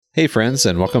Hey friends,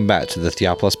 and welcome back to the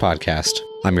Theopolis Podcast.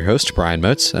 I'm your host, Brian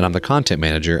Motes, and I'm the content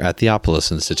manager at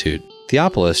Theopolis Institute.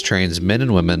 Theopolis trains men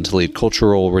and women to lead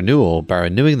cultural renewal by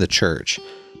renewing the church.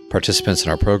 Participants in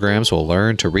our programs will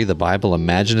learn to read the Bible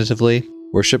imaginatively,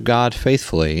 worship God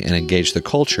faithfully, and engage the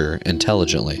culture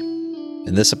intelligently.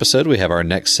 In this episode, we have our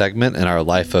next segment in our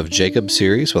Life of Jacob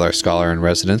series with our scholar in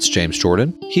residence, James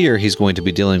Jordan. Here, he's going to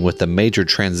be dealing with the major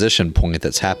transition point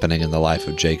that's happening in the life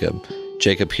of Jacob.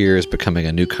 Jacob here is becoming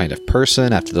a new kind of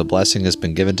person after the blessing has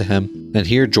been given to him. And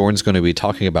here, Jordan's going to be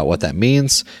talking about what that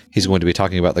means. He's going to be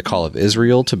talking about the call of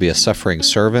Israel to be a suffering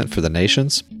servant for the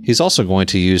nations. He's also going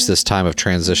to use this time of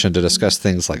transition to discuss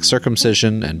things like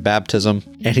circumcision and baptism.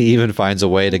 And he even finds a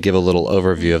way to give a little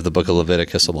overview of the book of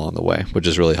Leviticus along the way, which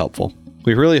is really helpful.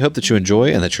 We really hope that you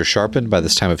enjoy and that you're sharpened by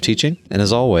this time of teaching. And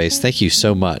as always, thank you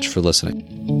so much for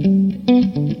listening.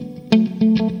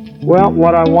 Well,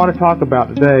 what I want to talk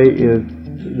about today is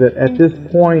that at this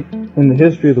point in the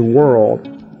history of the world,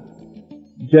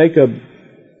 Jacob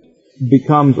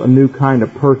becomes a new kind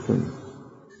of person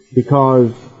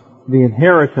because the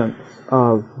inheritance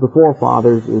of the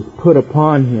forefathers is put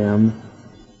upon him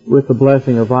with the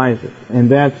blessing of Isaac. And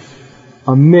that's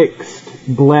a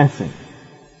mixed blessing.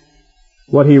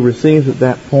 What he receives at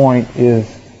that point is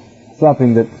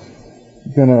something that's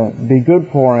going to be good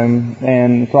for him,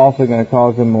 and it's also going to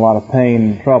cause him a lot of pain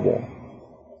and trouble.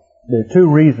 There are two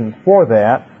reasons for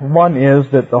that. One is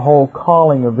that the whole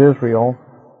calling of Israel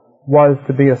was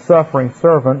to be a suffering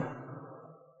servant,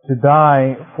 to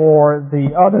die for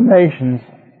the other nations.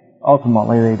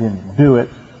 Ultimately, they didn't do it,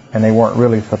 and they weren't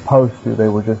really supposed to. They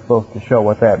were just supposed to show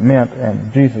what that meant,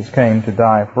 and Jesus came to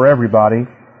die for everybody.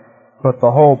 But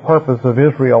the whole purpose of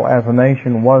Israel as a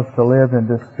nation was to live in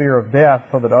this fear of death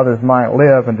so that others might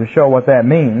live, and to show what that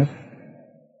means.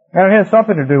 And it has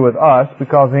something to do with us,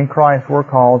 because in Christ we're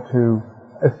called to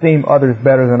esteem others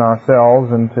better than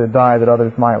ourselves and to die that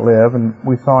others might live. And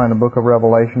we saw in the book of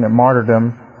Revelation that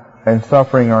martyrdom and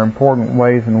suffering are important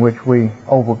ways in which we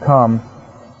overcome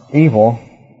evil.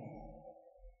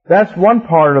 That's one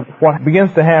part of what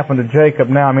begins to happen to Jacob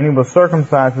now. I mean, he was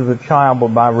circumcised as a child,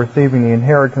 but by receiving the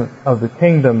inheritance of the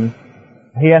kingdom,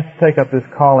 he has to take up this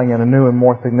calling in a new and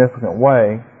more significant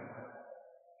way.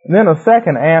 And then a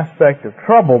second aspect of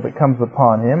trouble that comes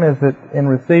upon him is that in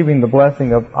receiving the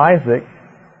blessing of Isaac,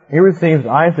 he receives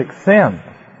Isaac's sins.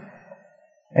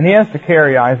 And he has to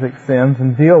carry Isaac's sins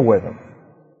and deal with them.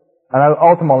 And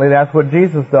ultimately that's what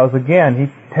Jesus does again.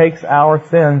 He takes our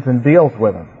sins and deals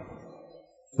with them.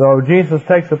 So Jesus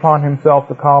takes upon himself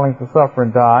the calling to suffer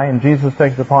and die, and Jesus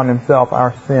takes upon himself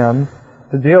our sins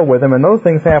to deal with them. And those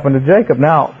things happen to Jacob.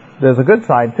 Now, there's a good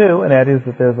side too, and that is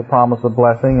that there's a promise of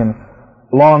blessing, and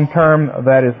long term,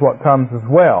 that is what comes as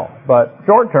well. But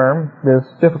short term, there's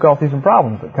difficulties and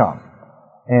problems that come.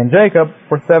 And Jacob,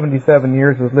 for 77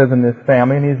 years, has lived in this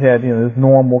family, and he's had, these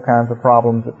normal kinds of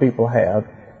problems that people have,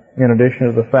 in addition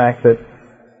to the fact that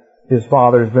his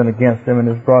father has been against him and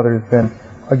his brother has been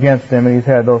against him, and he's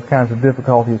had those kinds of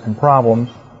difficulties and problems.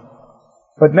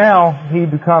 But now he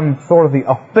becomes sort of the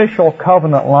official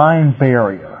covenant line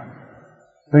barrier.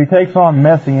 So he takes on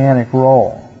messianic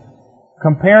role.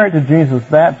 Compare it to Jesus'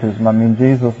 baptism. I mean,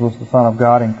 Jesus was the Son of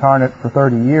God incarnate for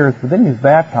 30 years, but then he's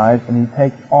baptized and he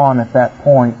takes on at that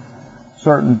point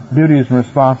certain duties and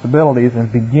responsibilities and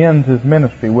begins his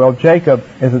ministry. Well, Jacob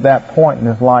is at that point in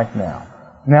his life now.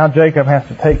 Now Jacob has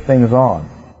to take things on.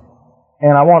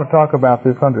 And I want to talk about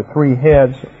this under four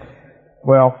heads,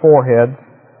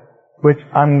 which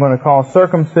I'm going to call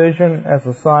circumcision as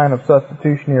a sign of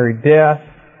substitutionary death,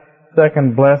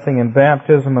 second, blessing and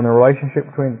baptism and the relationship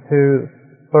between the two,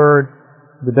 third,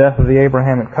 the death of the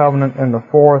Abrahamic covenant, and the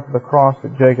fourth, the cross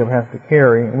that Jacob has to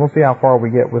carry. And we'll see how far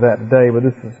we get with that today, but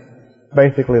this is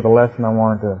basically the lesson I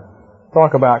wanted to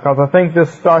talk about, because I think this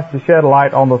starts to shed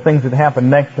light on the things that happen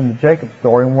next in the Jacob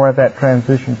story, and we're at that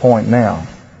transition point now.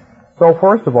 So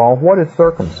first of all, what is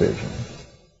circumcision?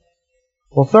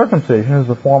 Well, circumcision is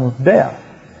a form of death.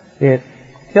 It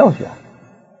kills you.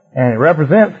 And it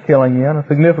represents killing you in a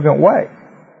significant way.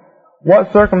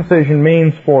 What circumcision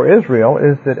means for Israel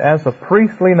is that as a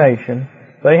priestly nation,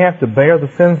 they have to bear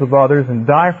the sins of others and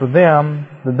die for them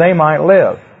that they might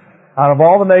live. Out of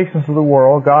all the nations of the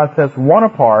world, God sets one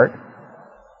apart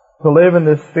to live in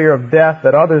this sphere of death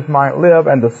that others might live,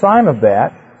 and the sign of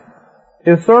that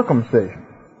is circumcision.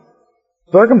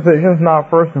 Circumcision is not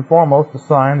first and foremost a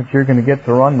sign that you're going to get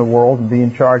to run the world and be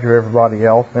in charge of everybody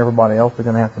else, and everybody else is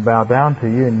going to have to bow down to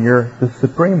you, and you're the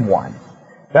supreme one.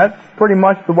 That's pretty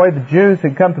much the way the Jews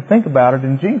had come to think about it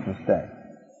in Jesus' day.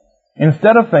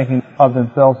 Instead of thinking of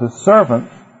themselves as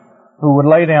servants who would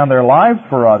lay down their lives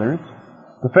for others,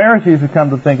 The Pharisees had come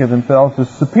to think of themselves as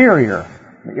superior.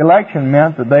 The election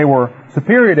meant that they were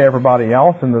superior to everybody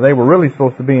else and that they were really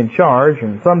supposed to be in charge,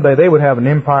 and someday they would have an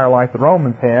empire like the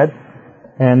Romans had,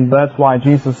 and that's why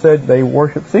Jesus said they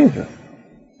worship Caesar.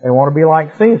 They want to be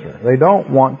like Caesar. They don't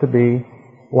want to be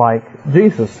like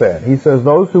Jesus said. He says,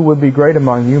 those who would be great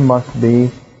among you must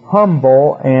be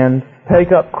humble and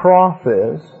take up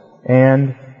crosses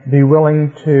and be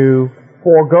willing to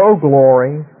forego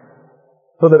glory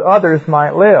so that others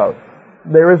might live.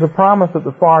 There is a promise at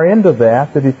the far end of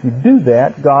that if you do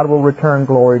that, God will return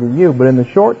glory to you. But in the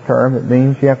short term, it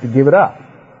means you have to give it up.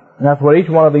 And that's what each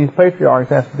one of these patriarchs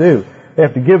has to do. They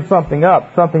have to give something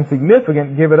up, something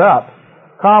significant, give it up,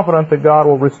 confident that God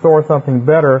will restore something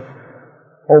better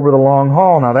over the long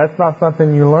haul. Now, that's not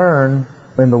something you learn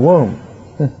in the womb.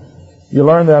 You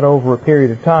learn that over a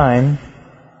period of time.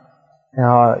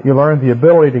 You learn the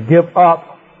ability to give up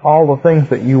all the things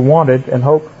that you wanted and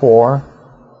hoped for,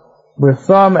 with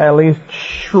some at least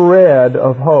shred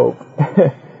of hope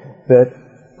that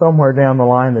somewhere down the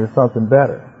line there's something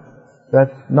better.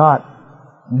 That's not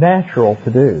natural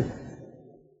to do.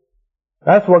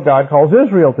 That's what God calls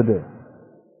Israel to do.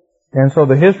 And so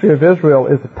the history of Israel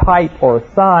is a type or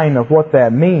a sign of what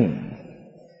that means.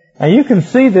 And you can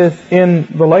see this in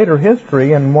the later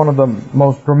history, and one of the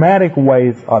most dramatic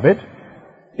ways of it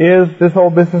is this whole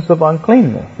business of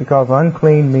uncleanness, because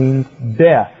unclean means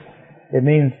death. It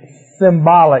means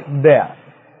symbolic death.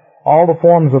 All the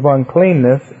forms of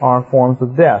uncleanness are forms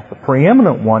of death. The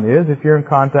preeminent one is if you're in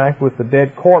contact with the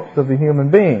dead corpse of a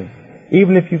human being.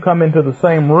 Even if you come into the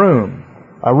same room,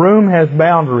 a room has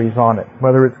boundaries on it,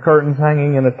 whether it's curtains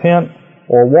hanging in a tent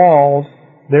or walls.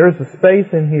 There's a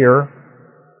space in here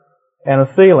and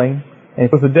a ceiling, and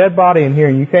if there's a dead body in here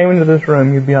and you came into this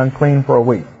room, you'd be unclean for a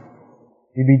week.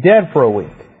 You'd be dead for a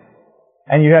week.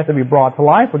 And you'd have to be brought to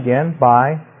life again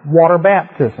by water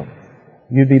baptism.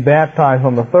 You'd be baptized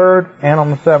on the 3rd and on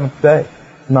the 7th day,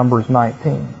 Numbers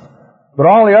 19. But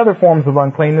all the other forms of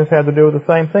uncleanness had to do with the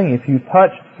same thing. If you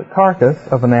touched the carcass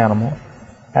of an animal,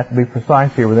 have to be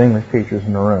precise here with English teachers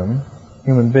in the room.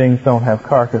 Human beings don't have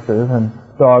carcasses and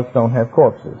dogs don't have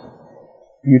corpses.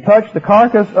 If you touch the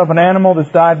carcass of an animal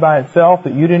that's died by itself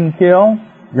that you didn't kill,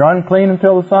 you're unclean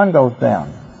until the sun goes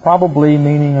down. Probably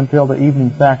meaning until the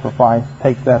evening sacrifice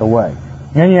takes that away.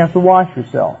 Then you have to wash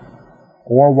yourself,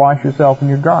 or wash yourself in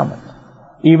your garments.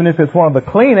 Even if it's one of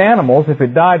the clean animals, if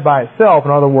it died by itself,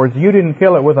 in other words, you didn't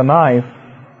kill it with a knife,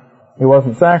 it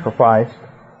wasn't sacrificed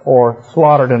or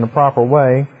slaughtered in a proper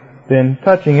way, then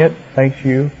touching it makes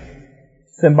you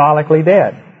symbolically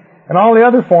dead. And all the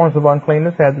other forms of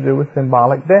uncleanness had to do with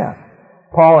symbolic death.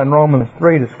 Paul in Romans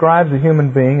 3 describes a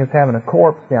human being as having a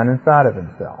corpse down inside of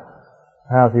himself.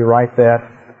 How does he write that?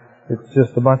 It's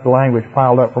just a bunch of language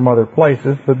piled up from other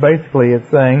places, but basically it's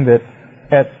saying that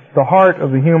at the heart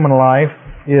of the human life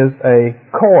is a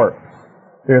corpse.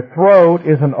 Their throat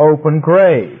is an open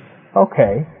grave.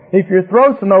 Okay, if your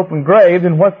throat's an open grave,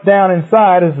 then what's down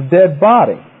inside is a dead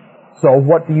body. So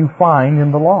what do you find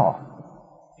in the law?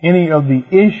 Any of the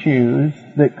issues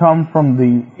that come from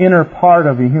the inner part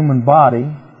of a human body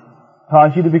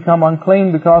cause you to become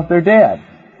unclean because they're dead,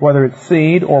 whether it's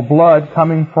seed or blood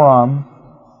coming from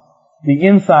the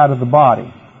inside of the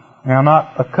body. Now,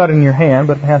 not a cut in your hand,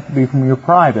 but it has to be from your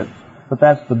privates. But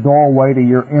that's the doorway to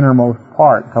your innermost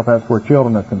part, because that's where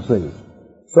children are conceived.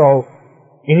 So,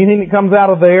 anything that comes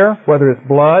out of there, whether it's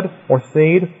blood or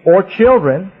seed or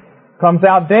children, comes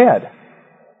out dead.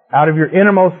 Out of your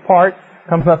innermost parts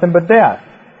comes nothing but death,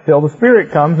 till the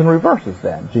Spirit comes and reverses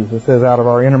that. Jesus says out of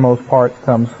our innermost parts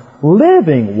comes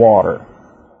living water,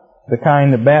 the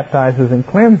kind that baptizes and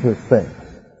cleanses things.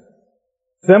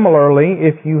 Similarly,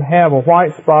 if you have a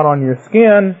white spot on your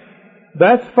skin,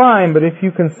 that's fine, but if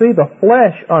you can see the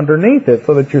flesh underneath it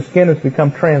so that your skin has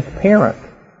become transparent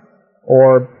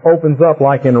or opens up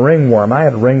like in ringworm. I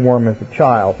had ringworm as a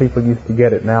child. People used to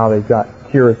get it now. They've got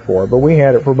cures for it. But we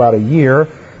had it for about a year.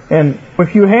 And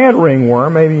if you had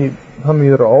ringworm, maybe some of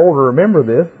you that are older remember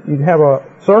this, you'd have a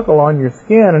circle on your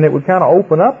skin and it would kind of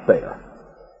open up there.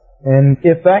 And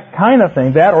if that kind of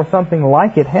thing, that or something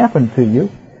like it happened to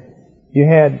you, you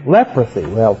had leprosy.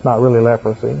 Well, it's not really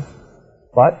leprosy,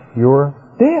 but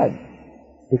you're dead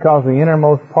because the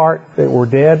innermost parts that were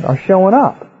dead are showing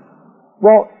up.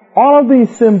 Well, all of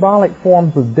these symbolic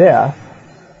forms of death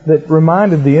that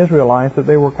reminded the Israelites that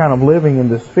they were kind of living in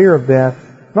the sphere of death,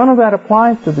 none of that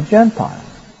applies to the Gentiles.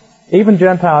 Even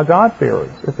Gentile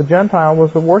God-fearers. If the Gentile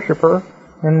was a worshiper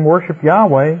and worshiped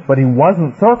Yahweh, but he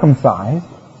wasn't circumcised,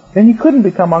 then he couldn't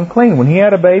become unclean. When he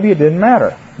had a baby, it didn't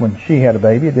matter. When she had a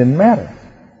baby, it didn't matter.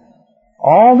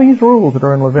 All these rules that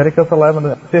are in Leviticus 11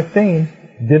 and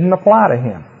 15 didn't apply to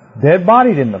him. Dead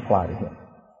body didn't apply to him.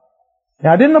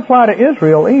 Now, it didn't apply to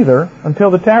Israel either until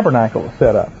the tabernacle was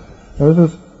set up. Now,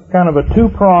 this is kind of a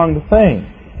two-pronged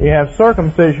thing. You have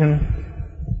circumcision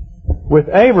with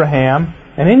Abraham,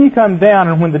 and then you come down,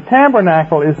 and when the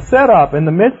tabernacle is set up in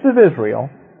the midst of Israel,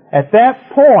 at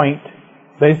that point,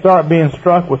 they start being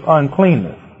struck with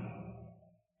uncleanness.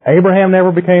 Abraham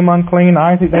never became unclean.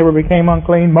 Isaac never became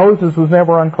unclean. Moses was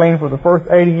never unclean for the first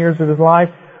 80 years of his life.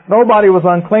 Nobody was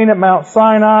unclean at Mount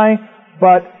Sinai,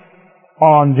 but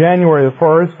on January the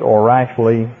 1st, or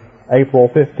actually April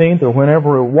 15th, or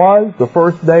whenever it was, the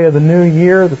first day of the new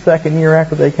year, the second year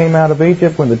after they came out of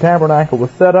Egypt, when the tabernacle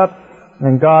was set up,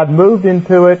 and God moved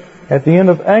into it at the end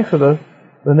of Exodus,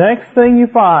 the next thing you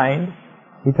find,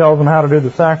 He tells them how to do the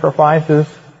sacrifices,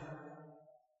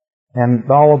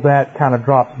 and all of that kind of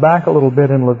drops back a little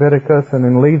bit in Leviticus, and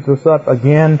then leads us up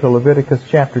again to Leviticus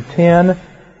chapter 10,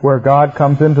 where God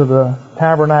comes into the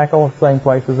tabernacle, same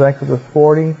place as Exodus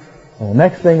 40, and the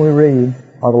next thing we read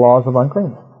are the laws of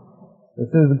uncleanness. This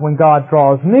is when God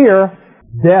draws near,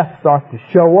 death starts to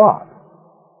show up.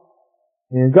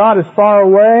 And if God is far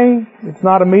away, it's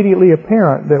not immediately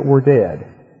apparent that we're dead.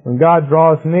 When God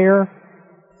draws near,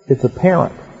 it's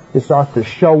apparent. It starts to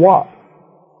show up.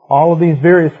 All of these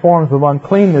various forms of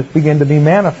uncleanness begin to be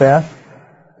manifest.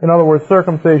 In other words,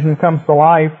 circumcision comes to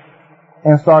life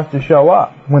and starts to show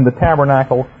up when the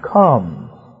tabernacle comes.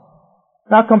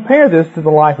 Now compare this to the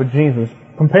life of Jesus.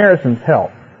 Comparisons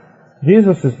help.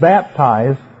 Jesus is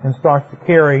baptized and starts to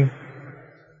carry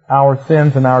our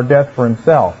sins and our death for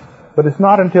Himself. But it's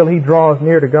not until He draws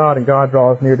near to God and God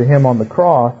draws near to Him on the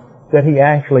cross that He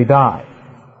actually dies,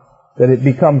 that it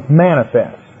becomes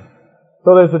manifest.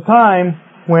 So there's a time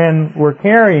when we're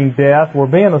carrying death, we're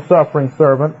being a suffering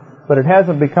servant, but it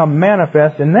hasn't become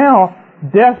manifest, and now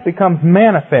death becomes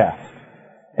manifest.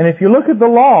 And if you look at the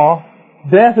law,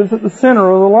 death is at the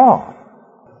center of the law.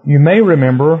 You may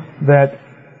remember that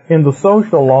in the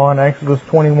social law in Exodus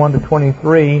 21 to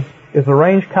 23 is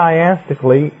arranged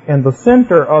chiastically, in the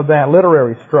center of that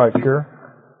literary structure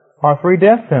are 3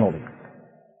 death penalties.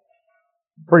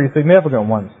 Pretty significant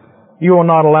ones. You will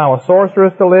not allow a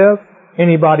sorceress to live.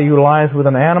 Anybody who lies with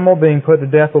an animal being put to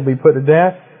death will be put to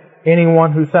death.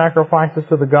 Anyone who sacrifices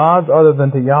to the gods other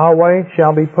than to Yahweh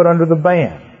shall be put under the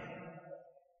ban.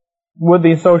 Would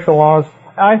these social laws?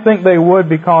 I think they would,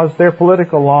 because they're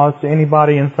political laws to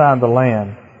anybody inside the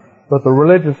land. But the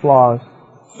religious laws,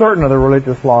 certain of the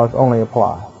religious laws only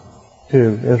apply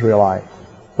to Israelites.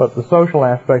 But the social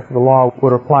aspects of the law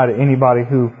would apply to anybody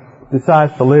who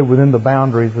decides to live within the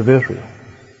boundaries of Israel.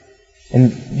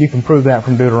 And you can prove that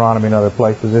from Deuteronomy and other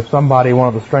places. If somebody, one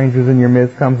of the strangers in your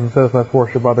midst, comes and says, let's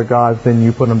worship other gods, then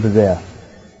you put them to death.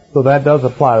 So that does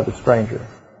apply to the stranger.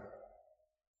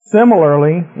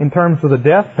 Similarly, in terms of the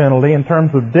death penalty, in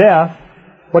terms of death,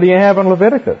 what do you have in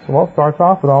Leviticus? Well, it starts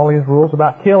off with all these rules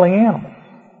about killing animals.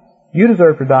 You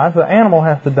deserve to die, so the animal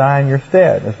has to die in your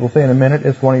stead. As we'll see in a minute,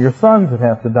 it's one of your sons that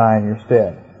has to die in your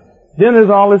stead. Then there's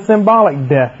all this symbolic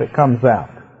death that comes out.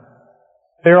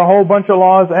 There are a whole bunch of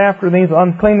laws after these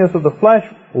uncleanness of the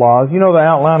flesh laws. You know the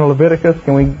outline of Leviticus.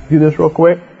 Can we do this real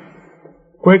quick?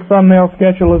 Quick thumbnail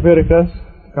sketch of Leviticus.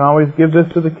 You can always give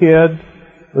this to the kids.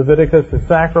 Leviticus is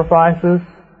sacrifices,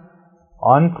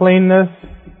 uncleanness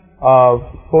of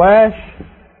flesh,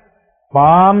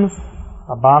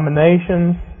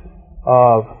 abominations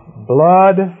of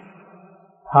blood,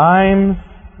 times,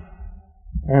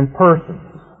 and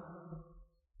persons.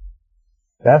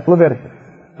 That's Leviticus.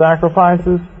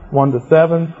 Sacrifices, 1 to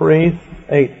 7, priests,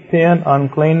 8 to 10,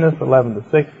 uncleanness, 11 to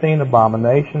 16,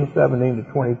 abominations, 17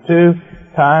 to 22,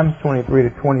 times, 23 to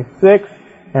 26,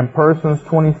 and persons,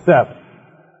 27.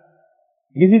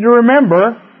 Easy to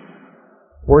remember.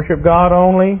 Worship God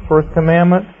only, first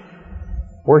commandment.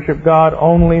 Worship God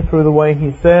only through the way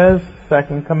He says,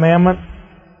 second commandment.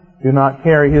 Do not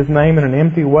carry His name in an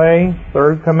empty way,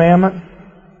 third commandment.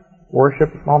 Worship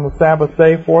on the Sabbath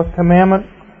day, fourth commandment.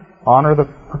 Honor the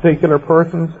particular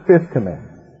persons, fifth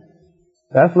commandment.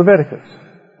 That's Leviticus.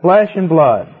 Flesh and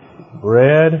blood,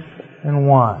 bread and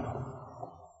wine.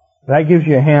 That gives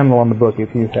you a handle on the book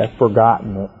if you have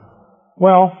forgotten it.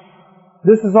 Well,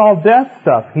 this is all death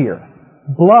stuff here.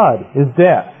 Blood is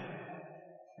death.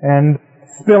 And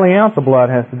spilling out the blood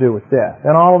has to do with death.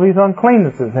 And all of these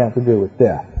uncleannesses have to do with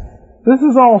death. This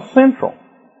is all central.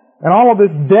 And all of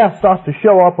this death starts to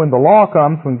show up when the law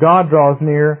comes, when God draws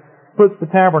near, puts the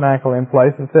tabernacle in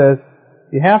place and says,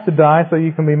 you have to die so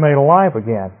you can be made alive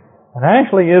again. And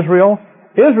actually Israel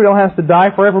has to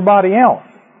die for everybody else.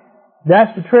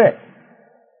 That's the trick.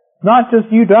 Not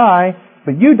just you die,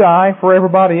 but you die for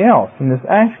everybody else. And it's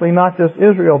actually not just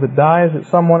Israel that dies, it's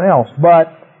someone else. But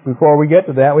before we get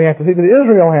to that, we have to see that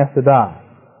Israel has to die.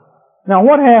 Now,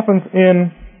 what happens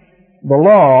in the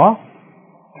law,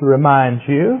 to remind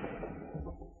you,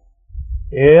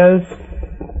 is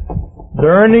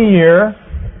during the year,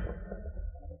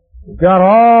 you've got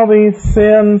all these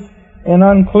sins and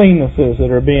uncleannesses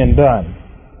that are being done.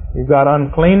 You've got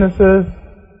uncleannesses,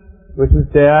 which is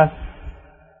death,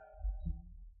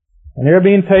 and they're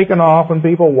being taken off when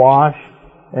people wash,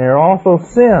 and there are also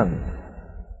sins,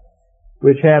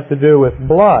 which have to do with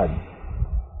blood.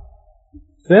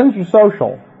 Sins are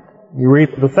social. You read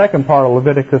the second part of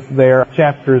Leviticus there,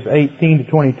 chapters 18 to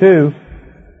 22.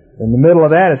 In the middle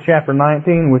of that is chapter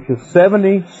 19, which is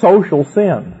 70 social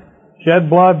sins. Shed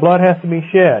blood, blood has to be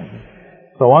shed.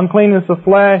 So uncleanness of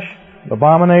flesh,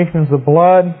 abominations of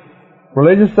blood,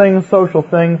 religious things, social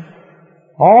things,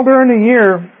 all during the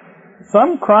year,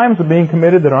 some crimes are being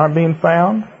committed that aren't being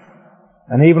found.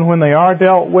 And even when they are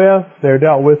dealt with, they're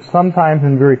dealt with sometimes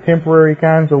in very temporary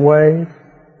kinds of ways.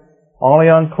 All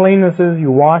the uncleannesses,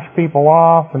 you wash people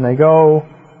off and they go,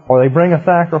 or they bring a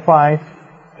sacrifice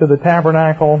to the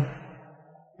tabernacle.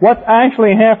 What's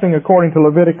actually happening according to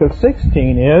Leviticus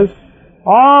 16 is,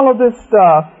 all of this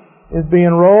stuff is being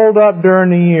rolled up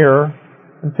during the year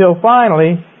until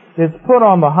finally it's put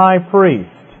on the high priest.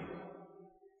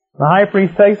 The high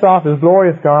priest takes off his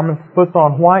glorious garments, puts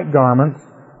on white garments,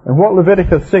 and what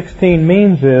Leviticus 16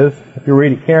 means is, if you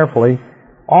read it carefully,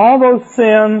 all those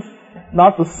sins,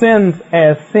 not the sins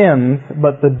as sins,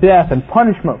 but the death and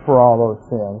punishment for all those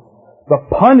sins,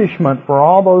 the punishment for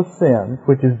all those sins,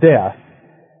 which is death,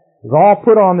 is all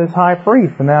put on this high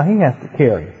priest, and now he has to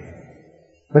carry it.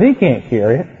 But he can't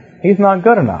carry it. He's not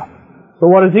good enough. So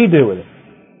what does he do with it?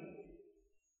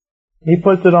 He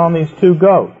puts it on these two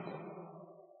goats.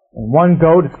 And one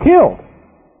goat is killed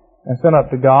and sent up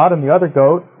to God, and the other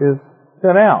goat is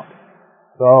sent out.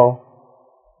 So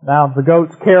now the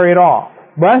goats carry it off.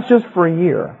 But that's just for a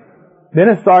year. Then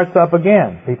it starts up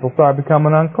again. People start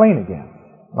becoming unclean again.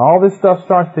 And all this stuff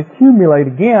starts to accumulate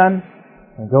again,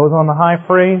 and goes on the high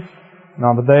priest, and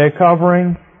on the day of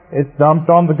covering, it's dumped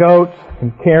on the goats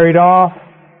and carried off,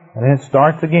 and then it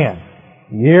starts again.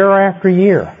 Year after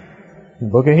year. The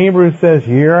book of Hebrews says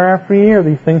year after year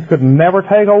these things could never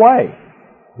take away.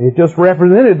 It just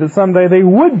represented that someday they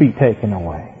would be taken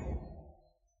away.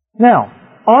 Now,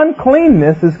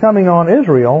 uncleanness is coming on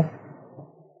Israel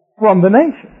from the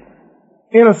nations.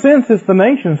 In a sense, it's the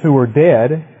nations who are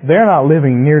dead. They're not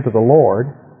living near to the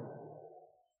Lord.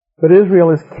 But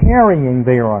Israel is carrying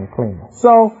their uncleanness.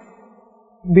 So,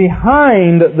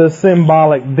 behind the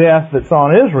symbolic death that's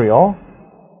on Israel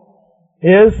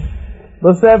is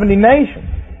the 70 nations.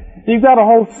 So you've got a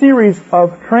whole series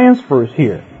of transfers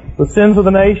here. The sins of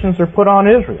the nations are put on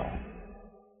Israel.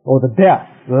 Or the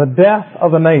death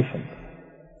of the nations.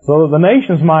 So that the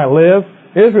nations might live,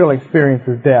 Israel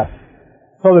experiences death.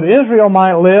 So that Israel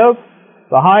might live,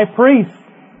 the high priest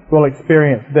will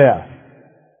experience death.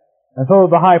 And so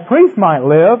that the high priest might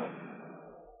live,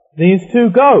 these two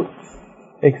goats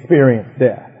experience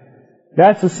death.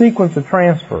 That's a sequence of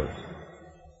transfers,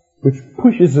 which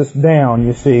pushes us down,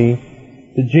 you see,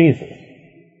 to Jesus.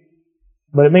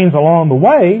 But it means along the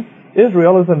way,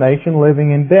 Israel is a nation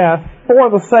living in death for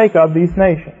the sake of these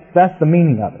nations. That's the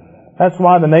meaning of it. That's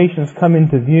why the nations come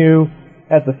into view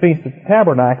at the Feast of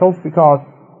Tabernacles, because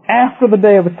after the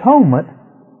Day of Atonement,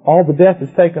 all the death is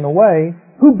taken away.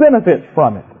 Who benefits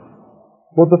from it?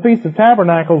 Well, the Feast of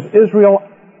Tabernacles, Israel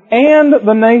and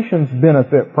the nations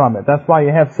benefit from it. That's why you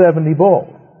have 70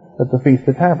 bulls at the Feast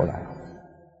of Tabernacles.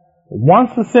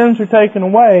 Once the sins are taken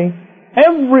away,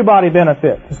 everybody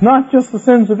benefits. It's not just the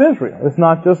sins of Israel. It's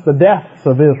not just the deaths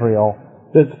of Israel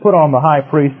that's put on the high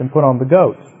priest and put on the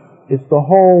goats. It's the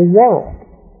whole world.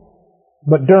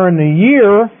 But during the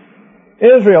year,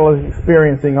 Israel is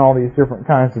experiencing all these different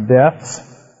kinds of deaths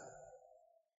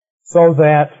so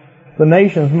that the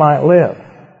nations might live.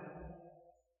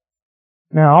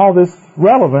 Now, all this is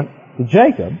relevant to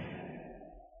Jacob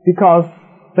because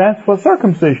that's what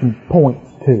circumcision points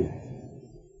to.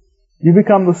 You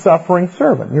become the suffering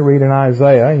servant. You read in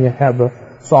Isaiah, and you have the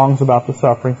songs about the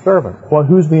suffering servant. Well,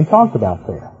 who's being talked about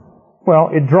there? Well,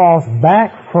 it draws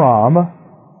back from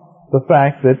the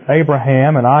fact that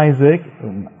Abraham and Isaac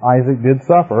did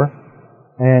suffer,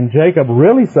 and Jacob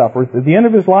really suffers. At the end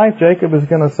of his life, Jacob is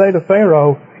going to say to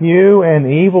Pharaoh, "Few and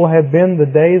evil have been the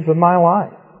days of my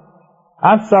life.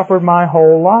 I've suffered my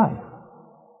whole life."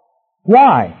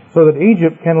 Why? So that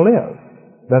Egypt can live.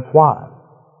 That's why.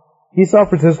 He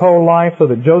suffers his whole life so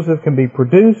that Joseph can be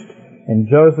produced, and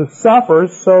Joseph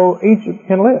suffers so Egypt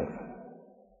can live.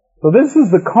 So this is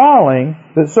the calling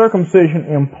that circumcision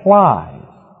implies.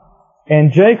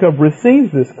 And Jacob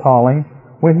receives this calling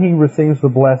when he receives the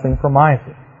blessing from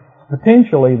Isaac.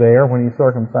 Potentially there when he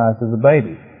circumcises a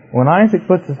baby. When Isaac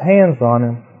puts his hands on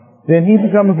him, then he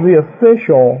becomes the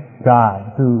official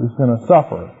guy who is going to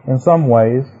suffer in some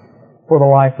ways for the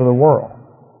life of the world.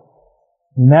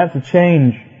 And that's a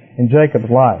change in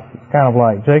Jacob's life. It's kind of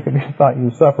like, Jacob, you thought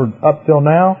you suffered up till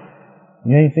now?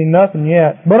 You ain't seen nothing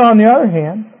yet. But on the other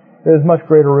hand, there's much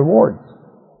greater rewards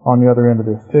on the other end of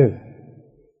this too.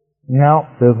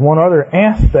 Now, there's one other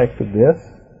aspect of this.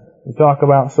 We talk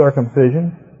about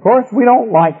circumcision. Of course, we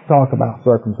don't like to talk about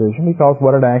circumcision because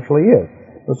what it actually is.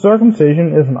 The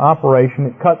circumcision is an operation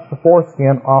that cuts the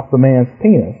foreskin off the man's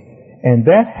penis, and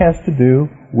that has to do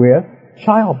with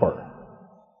childbirth.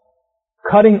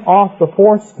 Cutting off the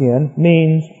foreskin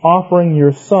means offering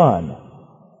your son,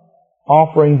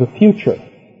 offering the future.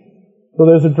 So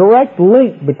there's a direct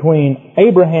link between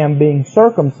Abraham being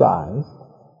circumcised,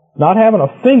 not having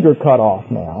a finger cut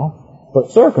off now,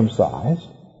 but circumcised,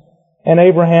 and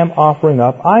Abraham offering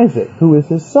up Isaac, who is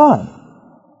his son.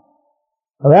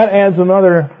 Now that adds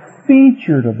another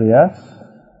feature to this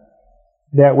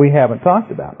that we haven't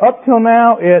talked about. Up till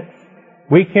now,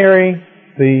 we carry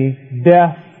the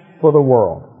death for the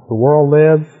world. The world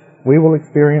lives. We will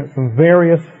experience some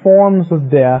various forms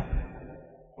of death.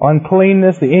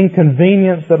 Uncleanness, the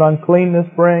inconvenience that uncleanness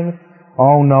brings.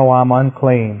 Oh no, I'm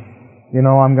unclean. You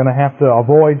know, I'm going to have to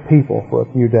avoid people for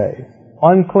a few days.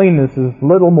 Uncleanness is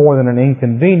little more than an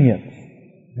inconvenience.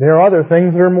 There are other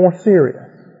things that are more serious.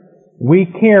 We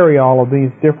carry all of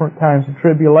these different kinds of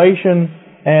tribulation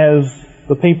as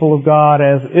the people of God,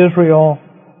 as Israel,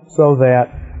 so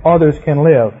that others can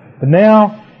live. But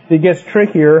now it gets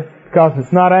trickier because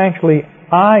it's not actually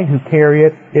I who carry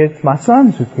it, it's my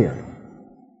sons who carry it.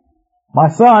 My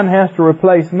son has to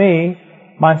replace me.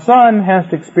 My son has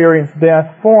to experience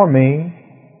death for me.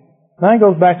 Now it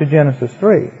goes back to Genesis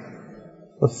 3.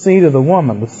 The seed of the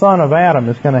woman, the son of Adam,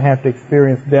 is going to have to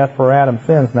experience death for Adam's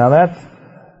sins. Now that's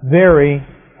very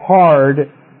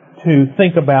hard to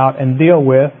think about and deal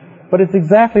with, but it's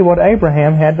exactly what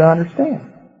Abraham had to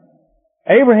understand.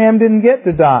 Abraham didn't get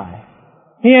to die.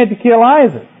 He had to kill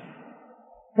Isaac.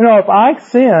 You know, if I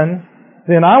sin,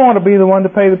 then I want to be the one to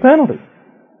pay the penalty.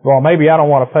 Well, maybe I don't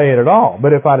want to pay it at all,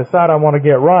 but if I decide I want to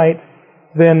get right,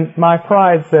 then my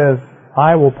pride says,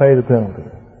 I will pay the penalty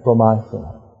for my sin.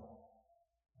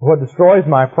 What destroys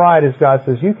my pride is God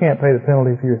says, you can't pay the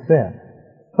penalty for your sin.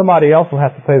 Somebody else will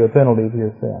have to pay the penalty for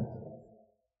your sin.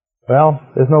 Well,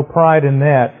 there's no pride in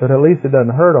that, but at least it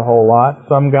doesn't hurt a whole lot.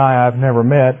 Some guy I've never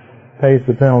met pays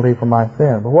the penalty for my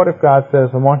sin. But what if God says,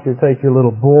 I want you to take your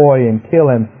little boy and kill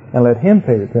him and let him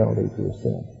pay the penalty for your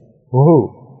sin?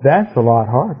 Woohoo! That's a lot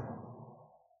harder.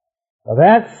 Now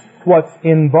that's what's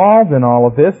involved in all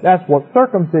of this. That's what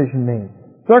circumcision means.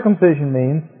 Circumcision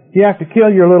means you have to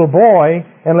kill your little boy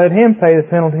and let him pay the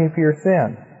penalty for your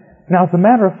sin. Now, as a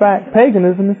matter of fact,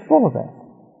 paganism is full of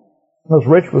that. As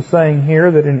Rich was saying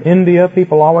here, that in India,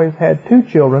 people always had 2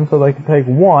 children so they could take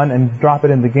one and drop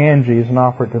it in the Ganges and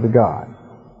offer it to the god.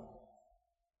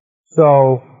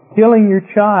 So, killing your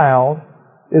child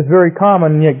is very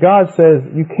common, and yet God says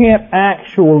you can't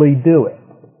actually do it.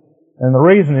 And the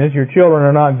reason is your children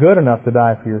are not good enough to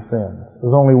die for your sins.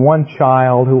 There's only one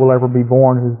child who will ever be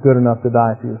born who's good enough to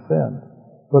die for your sins.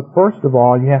 But first of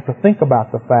all, you have to think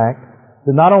about the fact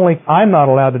that not only I'm not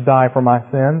allowed to die for my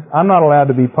sins, I'm not allowed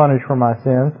to be punished for my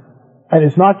sins, and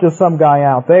it's not just some guy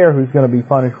out there who's going to be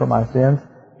punished for my sins,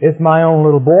 it's my own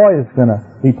little boy that's going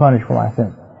to be punished for my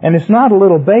sins. And it's not a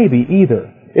little baby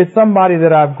either. It's somebody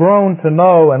that I've grown to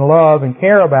know and love and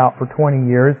care about for 20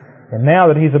 years, and now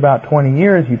that he's about 20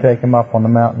 years, you take him up on the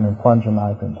mountain and plunge a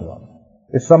knife into him.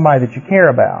 It's somebody that you care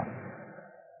about.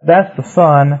 That's the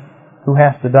son who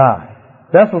has to die.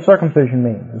 That's what circumcision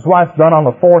means. That's why it's done on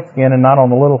the foreskin and not on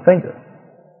the little finger.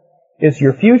 It's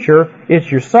your future, it's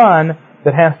your son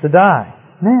that has to die.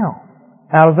 Now,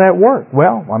 how does that work?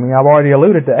 Well, I've already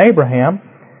alluded to Abraham.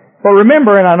 But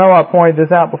remember, and I know I pointed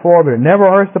this out before, but it never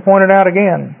hurts to point it out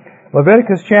again.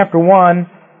 Leviticus chapter 1,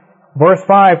 verse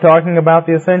 5, talking about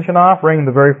the ascension offering,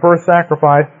 the very first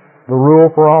sacrifice, the rule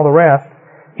for all the rest.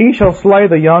 He shall slay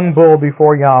the young bull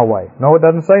before Yahweh. No, it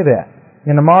doesn't say that.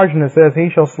 In the margin it says, he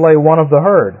shall slay one of the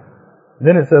herd.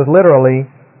 Then it says literally,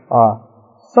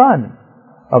 son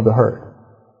of the herd.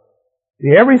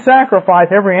 See, every sacrifice,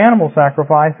 every animal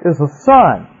sacrifice is a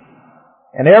son.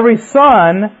 And every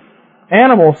son,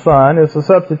 animal son, is a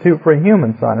substitute for a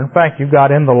human son. In fact, you've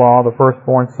got in the law the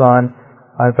firstborn son.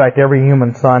 In fact, every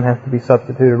human son has to be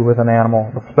substituted with an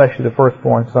animal, especially the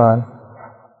firstborn son.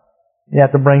 You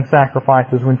have to bring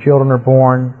sacrifices when children are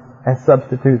born. as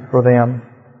substitutes for them.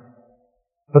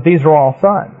 But these are all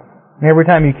sons. And every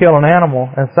time you kill an animal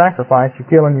as sacrifice, you're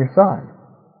killing your son.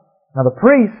 Now the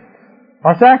priests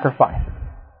are sacrifices.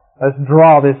 Let's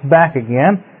draw this back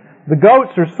again. The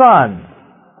goats are sons.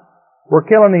 We're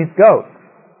killing these goats.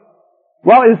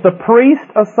 Well, is the priest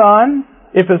a son?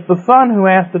 If it's the son who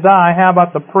has to die, how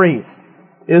about the priest?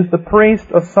 Is the priest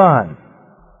a son?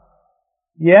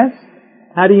 Yes?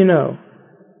 How do you know?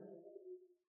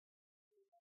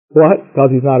 What?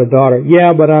 Because he's not a daughter.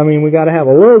 Yeah, but we got to have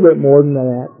a little bit more than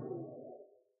that.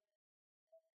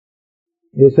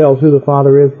 It tells who the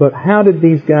father is, but how did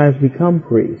these guys become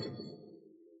priests?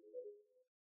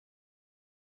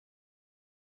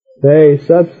 They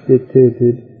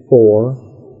substituted for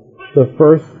the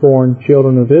firstborn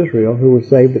children of Israel who were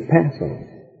saved at Passover.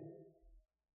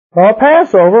 Well, at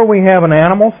Passover, we have an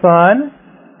animal son.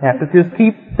 Have to just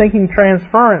keep thinking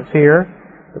transference here.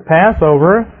 The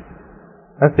Passover,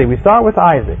 let's see, we start with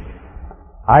Isaac.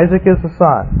 Isaac is the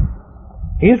son.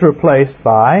 He's replaced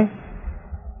by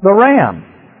the ram.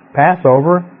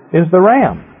 Passover is the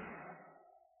ram.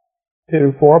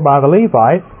 2-4 by the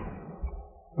Levites,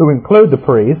 who include the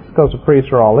priests, because the priests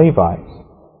are all Levites.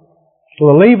 So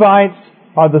the Levites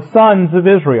are the sons of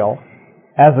Israel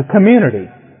as a community.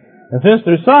 And since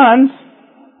they're sons,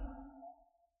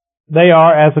 they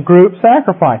are, as a group,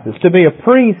 sacrifices. To be a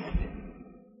priest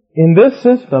in this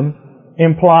system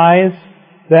implies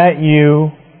that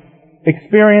you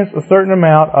experience a certain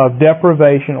amount of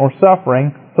deprivation or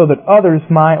suffering so that others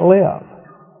might live.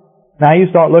 Now you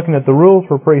start looking at the rules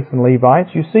for priests and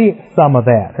Levites, you see some of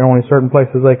that. There are only certain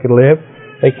places they could live.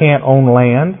 They can't own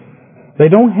land. They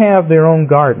don't have their own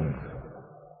gardens.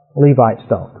 Levites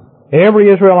don't.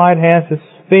 Every Israelite has his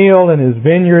field and his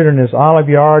vineyard and his olive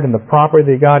yard, and the property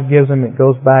that God gives him, it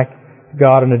goes back to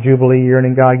God in a Jubilee year, and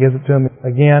then God gives it to him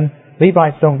again.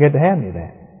 Levites don't get to have any of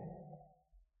that.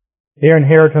 Their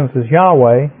inheritance is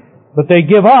Yahweh, but they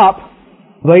give up.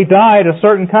 They die to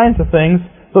certain kinds of things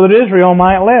so that Israel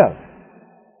might live.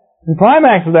 The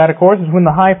climax of that, of course, is when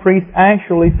the high priest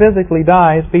actually physically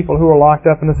dies. People who are locked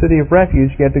up in the city of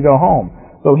refuge get to go home.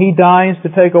 So he dies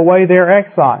to take away their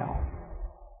exile.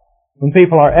 When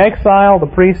people are exiled,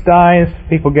 the priest dies,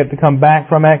 people get to come back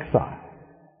from exile.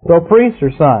 So priests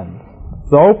are sons.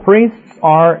 So priests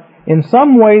are in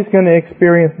some ways going to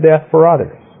experience death for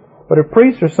others. But if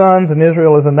priests are sons and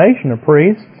Israel is a nation of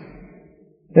priests,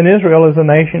 then Israel is a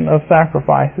nation of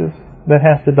sacrifices that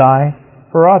has to die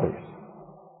for others.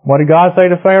 What did God say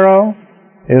to Pharaoh?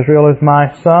 Israel is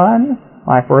my son,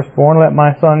 my firstborn, let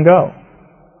my son go.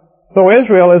 So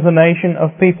Israel is a nation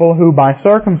of people who by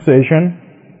circumcision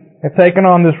have taken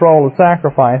on this role of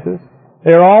sacrifices.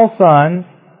 They're all sons,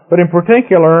 but in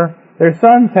particular, their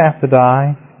sons have to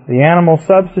die. The animals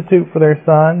substitute for their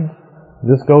sons.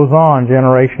 This goes on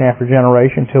generation after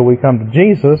generation until we come to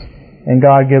Jesus, and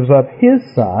God gives up His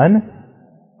Son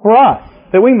for us,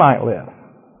 that we might live.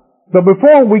 But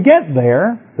before we get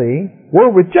there, see, we're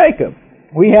with Jacob.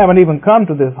 We haven't even come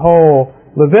to this whole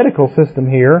Levitical system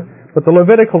here, but the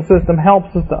Levitical system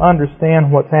helps us to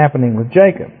understand what's happening with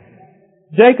Jacob.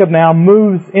 Jacob now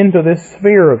moves into this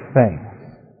sphere of things.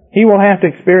 He will have to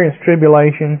experience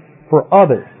tribulation for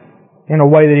others in a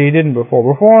way that he didn't before.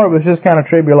 Before, it was just kind of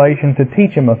tribulation to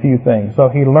teach him a few things, so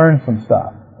he learned some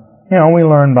stuff. We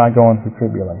learn by going through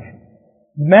tribulation.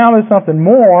 Now there's something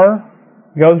more.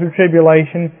 Go through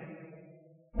tribulation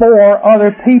for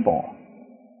other people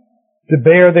to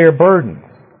bear their burdens.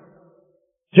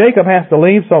 Jacob has to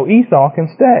leave so Esau can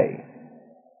stay.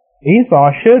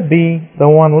 Esau should be the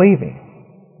one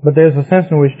leaving, but there's a sense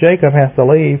in which Jacob has to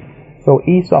leave so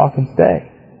Esau can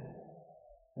stay.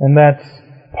 And that's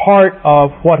part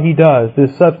of what he does,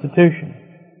 this substitution.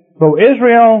 So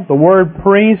Israel, the word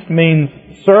priest means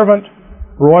servant,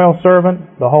 royal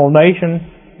servant. The whole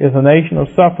nation is a nation of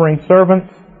suffering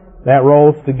servants. That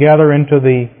rolls together into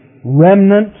the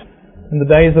remnant. In the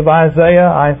days of Isaiah,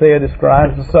 Isaiah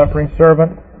describes the suffering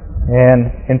servant.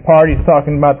 And in part he's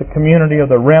talking about the community of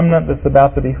the remnant that's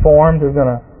about to be formed, who's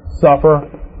going to suffer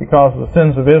because of the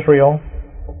sins of Israel.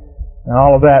 And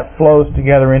all of that flows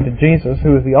together into Jesus,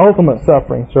 who is the ultimate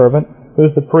suffering servant,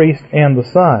 who's the priest and the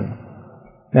son.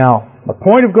 Now, the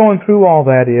point of going through all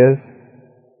that is,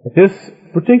 at this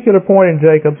particular point in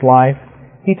Jacob's life,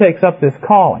 he takes up this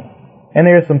calling. And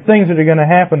there are some things that are going to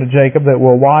happen to Jacob that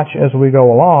we'll watch as we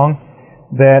go along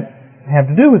that have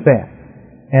to do with that.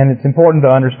 And it's important to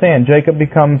understand, Jacob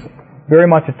becomes very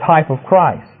much a type of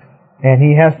Christ. And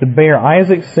he has to bear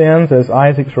Isaac's sins as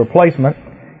Isaac's replacement,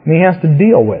 and he has to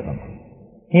deal with them.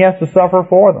 He has to suffer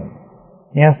for them.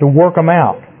 He has to work them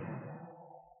out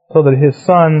so that his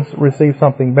sons receive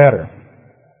something better.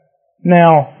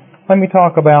 Now, let me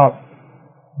talk about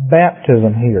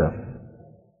baptism here.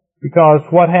 Because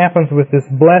what happens with this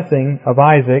blessing of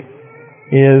Isaac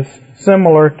is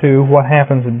similar to what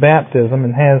happens in baptism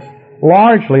and has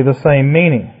largely the same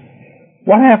meaning.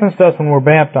 What happens to us when we're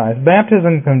baptized?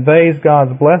 Baptism conveys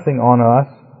God's blessing on us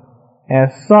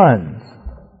as sons.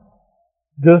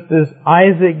 Just as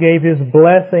Isaac gave his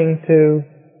blessing to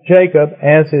Jacob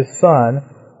as his son,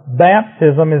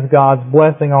 baptism is God's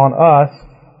blessing on us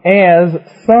as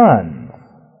sons.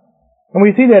 And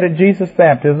we see that at Jesus'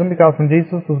 baptism, because when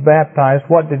Jesus was baptized,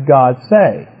 what did God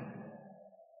say?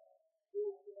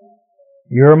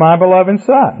 You're my beloved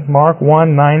son. Mark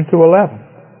 1:9-11.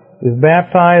 He was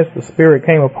baptized, the Spirit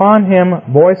came upon him,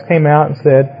 a voice came out and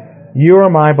said, You are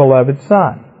my beloved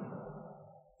son.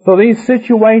 So these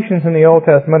situations in the Old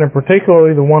Testament, and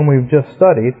particularly the one we've just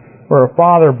studied, where a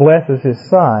father blesses his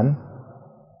son,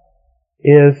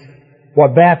 is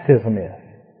what baptism is.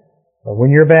 So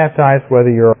when you're baptized, whether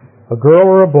you're a girl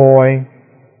or a boy,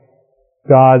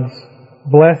 God's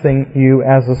blessing you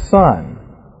as a son.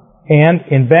 And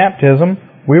in baptism,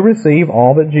 we receive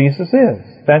all that Jesus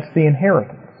is. That's the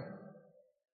inheritance.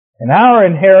 And our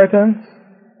inheritance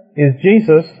is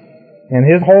Jesus and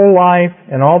His whole life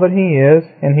and all that He is,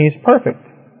 and He's perfect.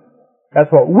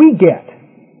 That's what we get.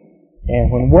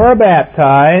 And when we're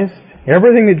baptized,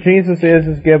 everything that Jesus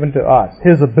is given to us.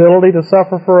 His ability to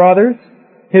suffer for others,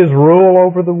 His rule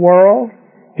over the world,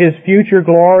 His future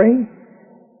glory,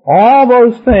 all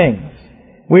those things,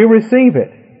 we receive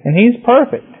it. And He's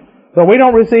perfect. So we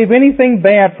don't receive anything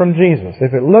bad from Jesus.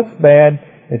 If it looks bad,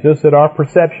 it's just that our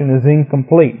perception is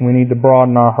incomplete and we need to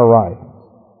broaden our horizons.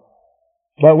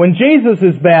 But when Jesus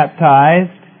is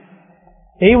baptized,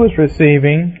 He was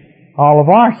receiving all of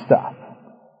our stuff,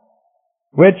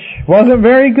 which wasn't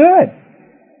very good.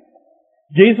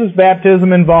 Jesus'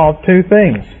 baptism involved two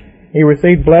things. He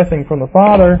received blessing from the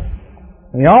Father,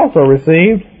 and He also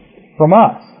received from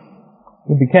us.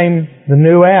 He became the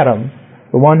new Adam,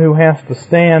 the one who has to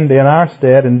stand in our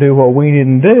stead and do what we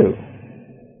didn't do.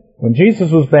 When Jesus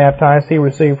was baptized, He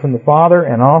received from the Father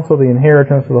and also the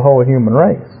inheritance of the whole human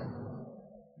race.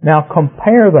 Now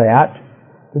compare that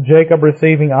to Jacob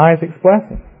receiving Isaac's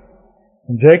blessing.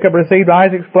 When Jacob received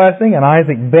Isaac's blessing and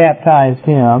Isaac baptized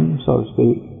him, so to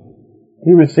speak,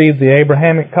 he received the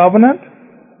Abrahamic covenant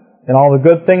and all the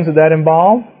good things that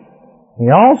involved. He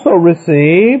also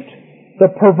received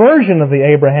the perversion of the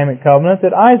Abrahamic covenant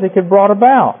that Isaac had brought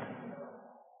about.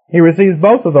 He receives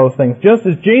both of those things. Just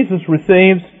as Jesus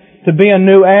receives to be a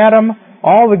new Adam,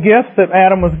 all the gifts that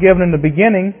Adam was given in the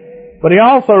beginning, but he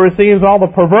also receives all the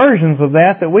perversions of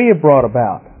that we have brought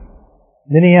about.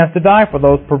 Then he has to die for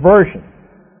those perversions.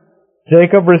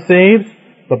 Jacob receives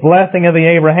the blessing of the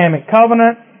Abrahamic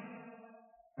covenant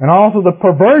and also the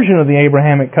perversion of the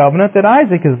Abrahamic covenant that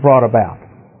Isaac has brought about.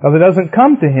 Because it doesn't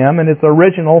come to him in its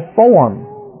original form.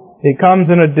 It comes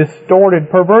in a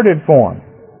distorted, perverted form.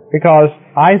 Because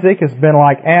Isaac has been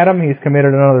like Adam, he's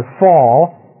committed another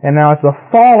fall, and now it's a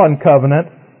fallen covenant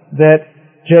that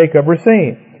Jacob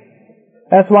received.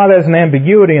 That's why there's an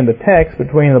ambiguity in the text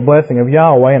between the blessing of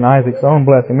Yahweh and Isaac's own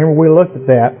blessing. Remember, we looked at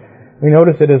that. We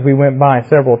noticed it as we went by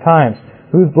several times.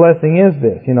 Whose blessing is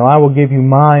this? I will give you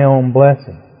my own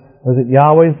blessing. Was it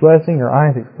Yahweh's blessing or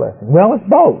Isaac's blessing? Well, it's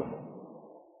both.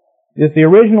 It's the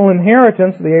original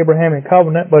inheritance of the Abrahamic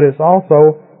covenant, but it's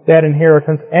also that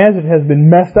inheritance as it has been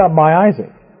messed up by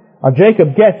Isaac. Now,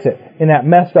 Jacob gets it in that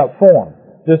messed up form.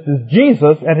 Just as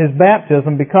Jesus at His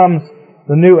baptism becomes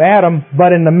the new Adam,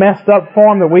 but in the messed up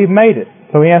form that we've made it.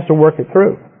 So he has to work it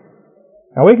through.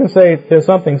 Now we can say there's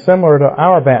something similar to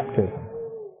our baptism.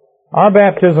 Our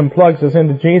baptism plugs us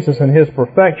into Jesus and His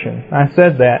perfection. I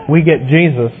said that. We get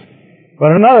Jesus.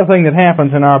 But another thing that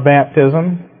happens in our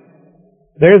baptism,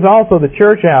 there's also the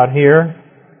church out here,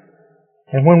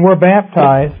 and when we're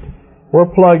baptized, we're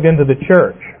plugged into the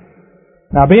church.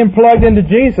 Now being plugged into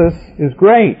Jesus is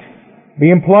great.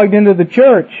 Being plugged into the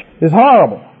church is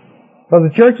horrible. Because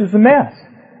the church is a mess.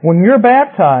 When you're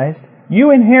baptized,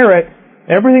 you inherit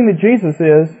everything that Jesus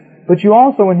is, but you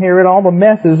also inherit all the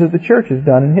messes that the church has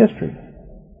done in history.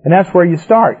 And that's where you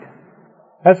start.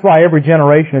 That's why every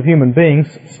generation of human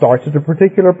beings starts at a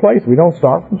particular place. We don't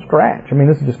start from scratch.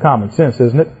 This is just common sense,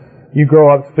 isn't it? You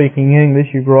grow up speaking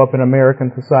English, you grow up in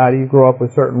American society, you grow up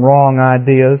with certain wrong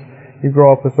ideas, you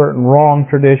grow up with certain wrong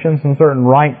traditions and certain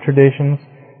right traditions,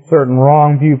 certain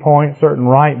wrong viewpoints, certain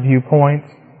right viewpoints,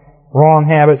 wrong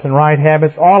habits and right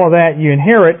habits. All of that you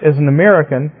inherit as an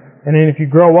American, and then if you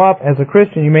grow up as a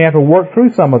Christian, you may have to work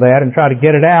through some of that and try to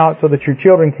get it out so that your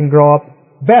children can grow up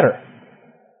better,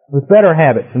 with better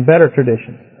habits and better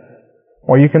traditions.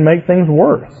 Or you can make things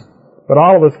worse. But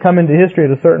all of us come into history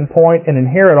at a certain point and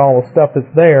inherit all the stuff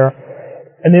that's there,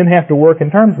 and then have to work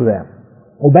in terms of that.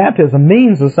 Well, baptism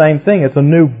means the same thing. It's a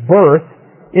new birth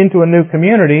into a new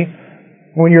community.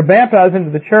 When you're baptized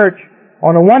into the church,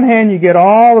 on the one hand you get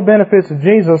all the benefits of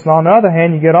Jesus, and on the other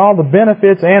hand you get all the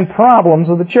benefits and problems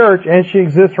of the church as she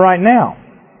exists right now.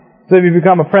 So if you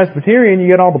become a Presbyterian, you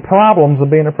get all the problems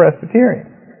of being a Presbyterian.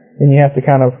 And you have to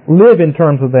kind of live in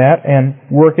terms of that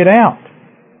and work it out.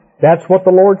 That's what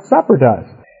the Lord's Supper does.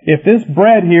 If this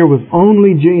bread here was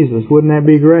only Jesus, wouldn't that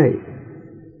be great?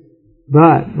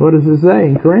 But, what does it say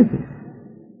in Corinthians?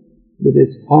 That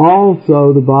it's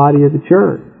also the body of the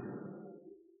church.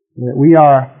 That we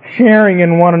are sharing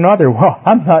in one another. Well,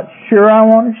 I'm not sure I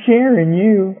want to share in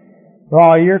you.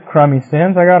 All your crummy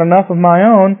sins. I got enough of my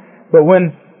own. But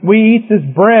when we eat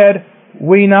this bread,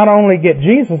 we not only get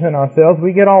Jesus in ourselves,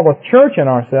 we get all the church in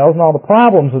ourselves and all the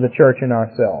problems of the church in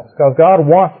ourselves. Because God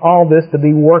wants all this to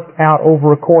be worked out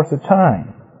over a course of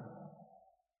time.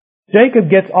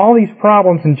 Jacob gets all these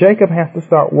problems and Jacob has to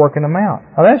start working them out.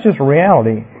 Now that's just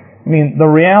reality. I mean, the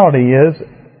reality is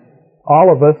all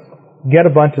of us get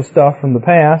a bunch of stuff from the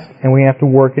past and we have to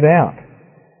work it out.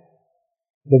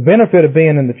 The benefit of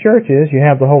being in the church is you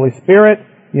have the Holy Spirit,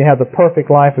 you have the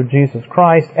perfect life of Jesus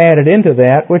Christ added into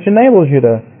that, which enables you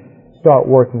to start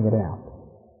working it out.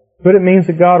 But it means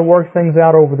that God works things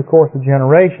out over the course of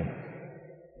generations.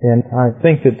 And I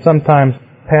think that sometimes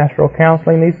pastoral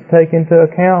counseling needs to take into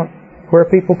account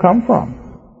where people come from.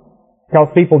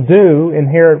 Because people do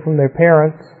inherit from their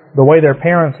parents, the way their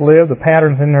parents live, the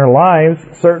patterns in their lives,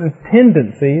 certain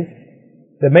tendencies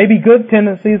that may be good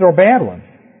tendencies or bad ones.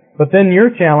 But then your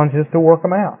challenge is to work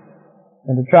them out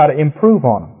and to try to improve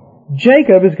on them.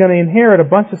 Jacob is going to inherit a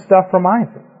bunch of stuff from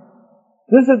Isaac.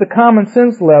 This is at the common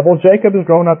sense level. Jacob has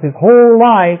grown up his whole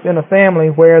life in a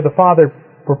family where the father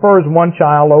prefers one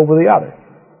child over the other.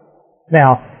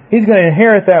 Now, he's going to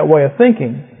inherit that way of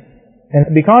thinking.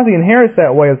 And because he inherits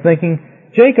that way of thinking,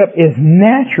 Jacob is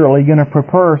naturally going to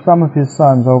prefer some of his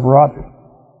sons over others.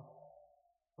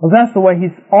 Well, that's the way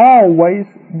he's always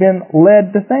been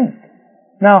led to think.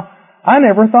 Now, I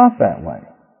never thought that way.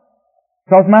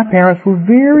 Because my parents were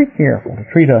very careful to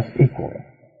treat us equally.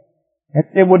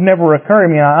 It would never occur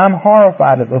to me. I'm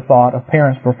horrified at the thought of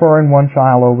parents preferring one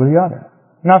child over the other.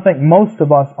 And I think most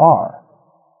of us are.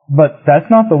 But that's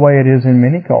not the way it is in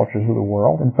many cultures of the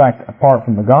world. In fact, apart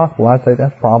from the gospel, I'd say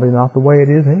that's probably not the way it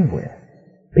is anywhere.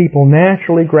 People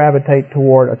naturally gravitate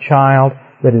toward a child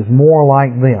that is more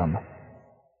like them.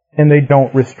 And they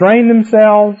don't restrain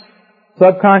themselves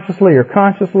subconsciously or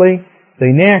consciously.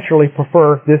 They naturally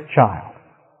prefer this child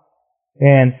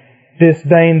and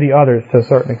disdain the others to a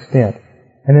certain extent.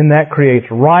 And then that creates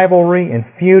rivalry and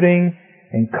feuding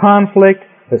and conflict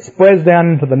that spreads down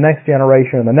into the next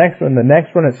generation and the next one and the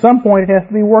next one. At some point it has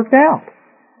to be worked out.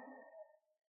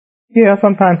 Yeah,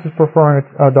 sometimes it's preferring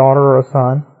a daughter or a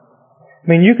son. I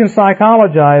mean, you can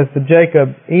psychologize the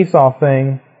Jacob-Esau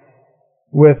thing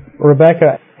with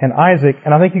Rebekah and Isaac,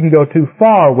 and I think you can go too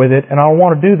far with it, and I don't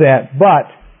want to do that, but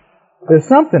there's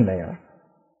something there.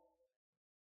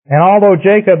 And although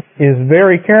Jacob is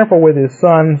very careful with his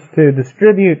sons to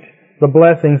distribute the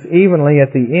blessings evenly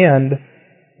at the end,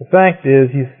 the fact is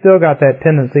you've still got that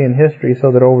tendency in history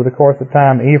so that over the course of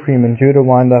time Ephraim and Judah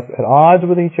wind up at odds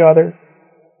with each other.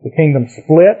 The kingdom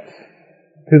splits.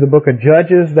 Through the book of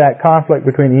Judges, that conflict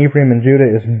between Ephraim and Judah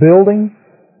is building.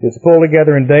 It's pulled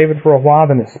together in David for a while,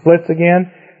 then it splits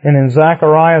again. And in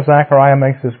Zechariah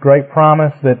makes this great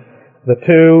promise that the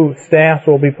two staffs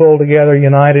will be pulled together,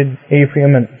 united,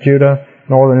 Ephraim and Judah,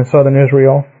 northern and southern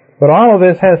Israel. But all of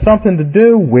this has something to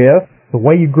do with the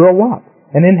way you grow up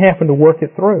and then having to work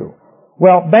it through.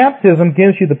 Well, baptism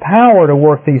gives you the power to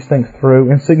work these things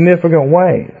through in significant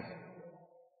ways.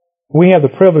 We have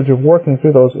the privilege of working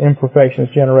through those imperfections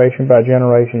generation by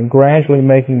generation, gradually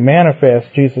making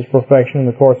manifest Jesus' perfection in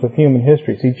the course of human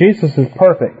history. See, Jesus is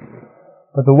perfect,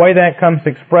 but the way that comes to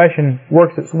expression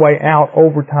works its way out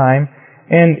over time,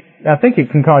 and I think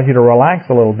it can cause you to relax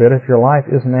a little bit if your life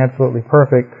isn't absolutely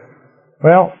perfect.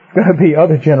 Well, it's going to be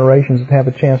other generations that have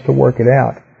a chance to work it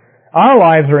out. Our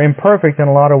lives are imperfect in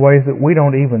a lot of ways that we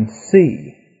don't even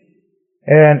see.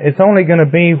 And it's only going to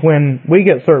be when we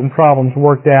get certain problems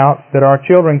worked out that our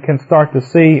children can start to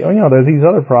see, oh, there's these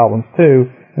other problems too,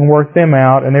 and work them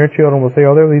out, and their children will say,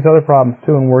 oh, there are these other problems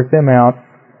too, and work them out.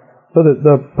 So that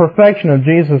the perfection of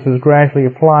Jesus is gradually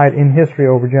applied in history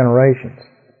over generations.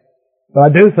 But I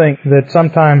do think that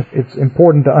sometimes it's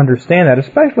important to understand that,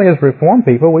 especially as Reformed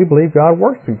people, we believe God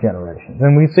works through generations.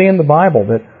 And we see in the Bible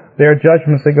that there are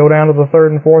judgments that go down to the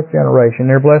third and fourth generation.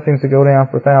 There are blessings that go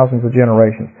down for thousands of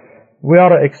generations. We ought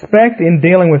to expect in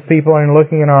dealing with people and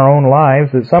looking in our own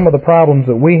lives that some of the problems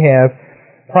that we have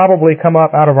probably come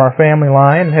up out of our family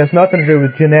line. It has nothing to do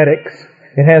with genetics.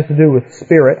 It has to do with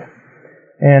spirit.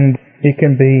 And it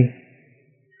can be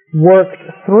worked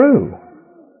through.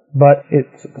 But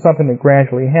it's something that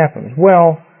gradually happens.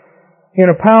 Well, in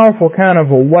a powerful kind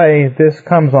of a way, this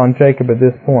comes on Jacob at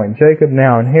this point. Jacob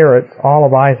now inherits all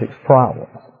of Isaac's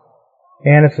problems.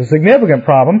 And it's a significant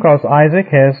problem because Isaac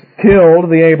has killed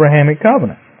the Abrahamic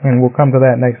covenant. And we'll come to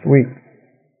that next week.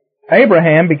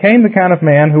 Abraham became the kind of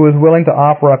man who was willing to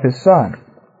offer up his son.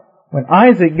 When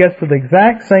Isaac gets to the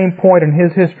exact same point in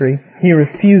his history, he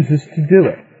refuses to do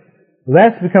it.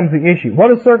 That becomes the issue.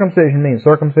 What does circumcision mean?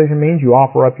 Circumcision means you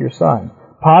offer up your son.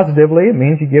 Positively, it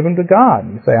means you give him to God.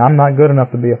 You say, I'm not good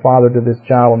enough to be a father to this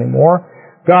child anymore.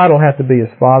 God will have to be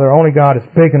his father. Only God is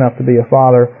big enough to be a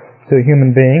father to a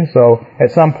human being. So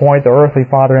at some point, the earthly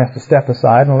father has to step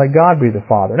aside and let God be the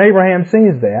father. And Abraham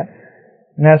sees that.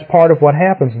 And that's part of what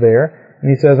happens there.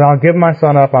 And he says, I'll give my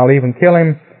son up. I'll even kill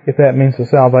him if that means the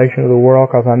salvation of the world,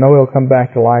 because I know he'll come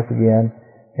back to life again.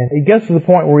 And he gets to the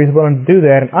point where he's willing to do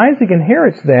that. And Isaac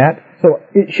inherits that. So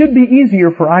it should be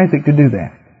easier for Isaac to do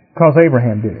that, because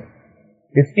Abraham did it.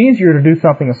 It's easier to do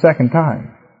something a second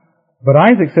time. But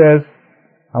Isaac says,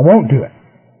 I won't do it.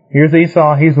 Here's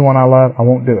Esau. He's the one I love. I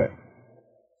won't do it.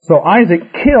 So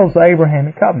Isaac kills the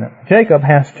Abrahamic covenant. Jacob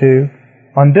has to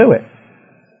undo it.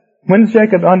 When does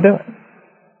Jacob undo it?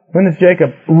 When does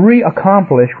Jacob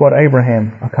re-accomplish what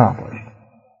Abraham accomplished?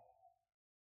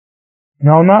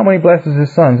 No, not when he blesses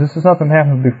his sons. This is something that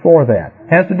happens before that.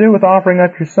 It has to do with offering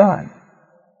up your son.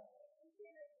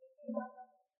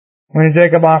 When did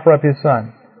Jacob offer up his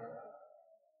son?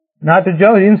 Not to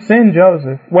Joseph. He didn't send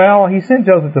Joseph. Well, he sent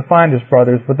Joseph to find his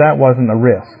brothers, but that wasn't a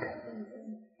risk.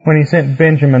 When he sent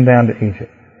Benjamin down to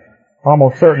Egypt,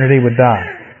 almost certain that he would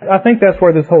die. I think that's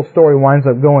where this whole story winds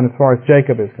up going as far as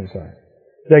Jacob is concerned.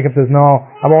 Jacob says, no,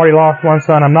 I've already lost one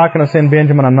son. I'm not going to send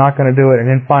Benjamin. I'm not going to do it. And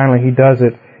then finally he does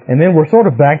it. And then we're sort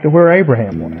of back to where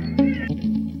Abraham was.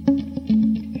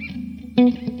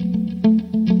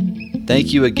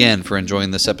 Thank you again for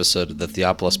enjoying this episode of the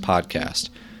Theopolis Podcast.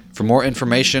 For more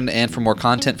information and for more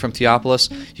content from Theopolis,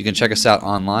 you can check us out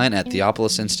online at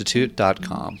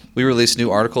theopolisinstitute.com. We release new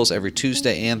articles every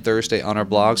Tuesday and Thursday on our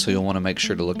blog, so you'll want to make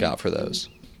sure to look out for those.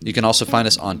 You can also find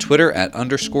us on Twitter at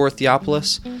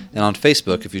 _Theopolis and on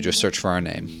Facebook if you just search for our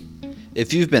name.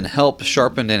 If you've been helped,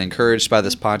 sharpened, and encouraged by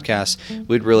this podcast,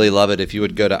 we'd really love it if you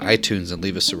would go to iTunes and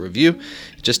leave us a review.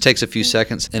 It just takes a few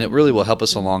seconds, and it really will help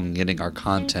us along in getting our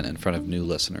content in front of new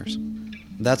listeners.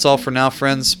 That's all for now,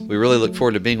 friends. We really look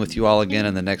forward to being with you all again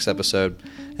in the next episode.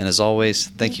 And as always,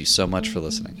 thank you so much for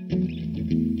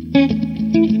listening.